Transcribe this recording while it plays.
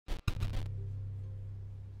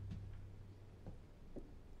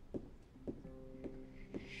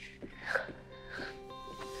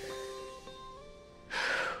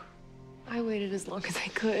it as long as I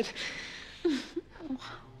could.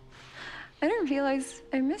 I didn't realize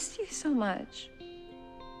I missed you so much.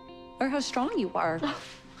 Or how strong you are.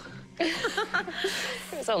 It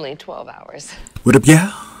was only 12 hours. What up,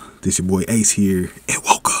 yeah? This your boy Ace here, and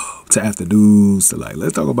welcome to Afternoons to Like.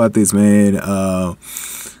 Let's talk about this, man.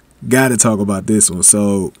 Gotta talk about this one.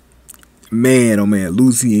 So, man, oh man,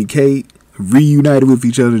 Lucy and Kate reunited with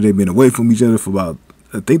each other. They've been away from each other for about,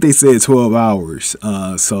 I think they said 12 hours.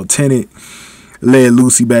 So Tennant led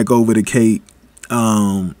Lucy back over to Kate.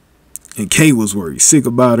 And Kate was worried sick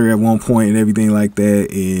about her at one point and everything like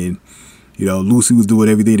that. And, you know, Lucy was doing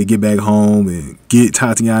everything to get back home and get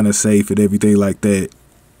Tatyana safe and everything like that.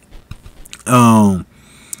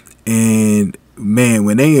 And, man,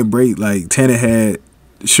 when they embraced, like, Tennant had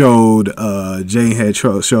showed, Jane had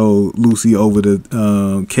showed Lucy over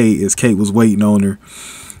to Kate as Kate was waiting on her.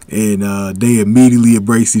 And they immediately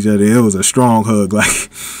embraced each other. It was a strong hug. Like,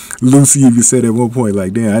 Lucy even said at one point,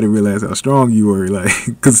 like, damn, I didn't realize how strong you were. Like,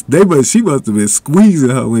 because she must have been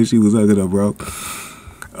squeezing her when she was hugging her, bro.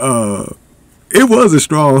 It was a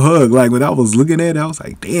strong hug. Like, when I was looking at it, I was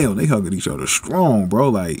like, damn, they hugging each other strong, bro.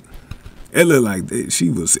 Like, it looked like she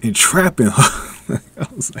was entrapping her. I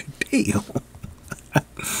was like, damn.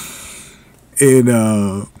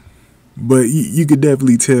 And, but you could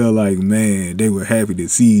definitely tell, like, man, they were happy to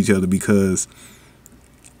see each other because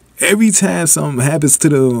every time something happens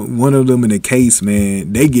to one of them in the case,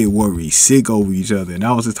 man, they get worried sick over each other. And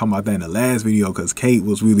I was just talking about that in the last video because Kate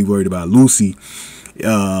was really worried about Lucy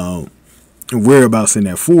whereabouts in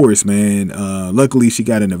that forest, man. Luckily, she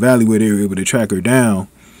got in the valley where they were able to track her down.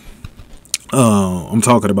 I'm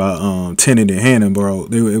talking about Tennant and Hanna, bro.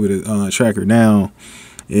 They were able to track her down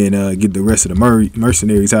and get the rest of the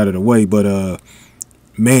mercenaries out of the way. But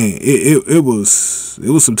man, it was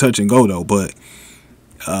some touch and go though. But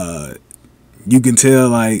you can tell,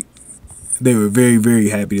 like, they were very, very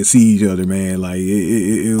happy to see each other, man. Like,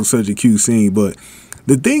 it was such a cute scene. But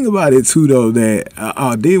the thing about it too, though, that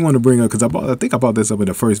I did want to bring up, because I think I brought this up in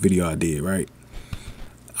the first video I did, right?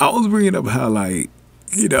 I was bringing up how, like,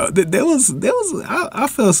 you know, I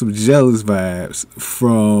felt some jealous vibes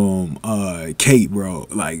from Kate, bro.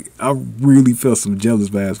 Like, I really felt some jealous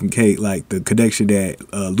vibes from Kate, like the connection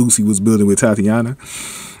that Lucy was building with Tatyana,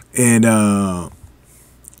 and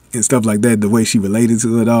stuff like that, the way she related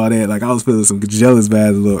to it, all that. Like, I was feeling some jealous vibes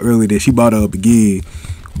a little early that she brought her up again.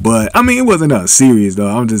 But I mean, it wasn't nothing serious though.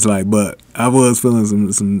 I'm just like, but I was feeling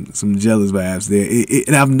some jealous vibes there.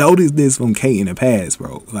 And I've noticed this from Kate in the past,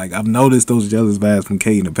 bro. Like, I've noticed those jealous vibes from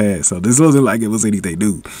Kate in the past. So this wasn't like it was anything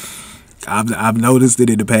new. I've noticed it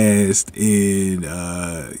in the past, and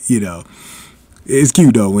you know, it's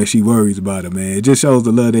cute though when she worries about it, man. It just shows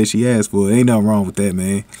the love that she has for it. Ain't nothing wrong with that,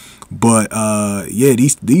 man. But yeah,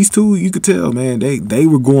 these two, you could tell, man, they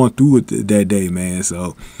were going through it that day, man.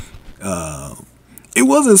 So it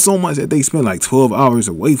wasn't so much that they spent like 12 hours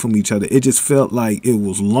away from each other. It just felt like it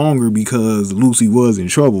was longer because Lucy was in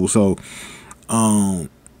trouble. So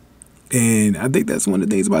and I think that's one of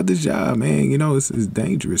the things about this job, man. You know, it's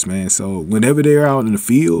dangerous, man. So whenever they're out in the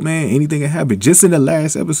field, man, anything can happen. Just in the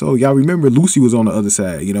last episode, y'all remember Lucy was on the other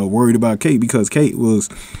side, you know, worried about Kate because Kate was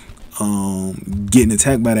getting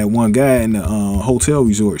attacked by that one guy in the hotel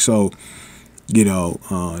resort. So, you know,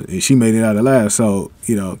 and she made it out alive. So,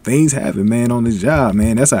 you know, things happen, man, on this job,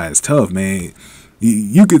 man. That's how it's tough, man.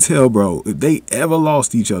 You could tell, bro, if they ever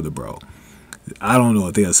lost each other, bro, I don't know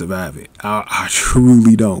if they'll survive it. I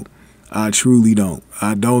truly don't. I truly don't.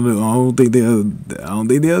 I don't think they'll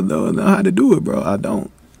know how to do it, bro. I don't,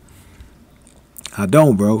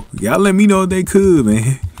 bro. Y'all let me know if they could,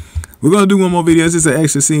 man. We're going to do one more video. It's just an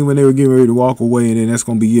extra scene when they were getting ready to walk away, and then that's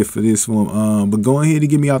going to be it for this one. But go ahead and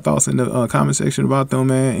give me your thoughts in the comment section about them,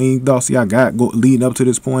 man. Any thoughts y'all got leading up to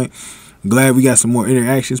this point. Glad we got some more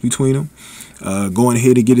interactions between them. Go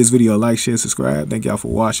ahead and get this video a like, share, subscribe. Thank y'all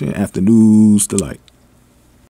for watching. Afternoons to Like.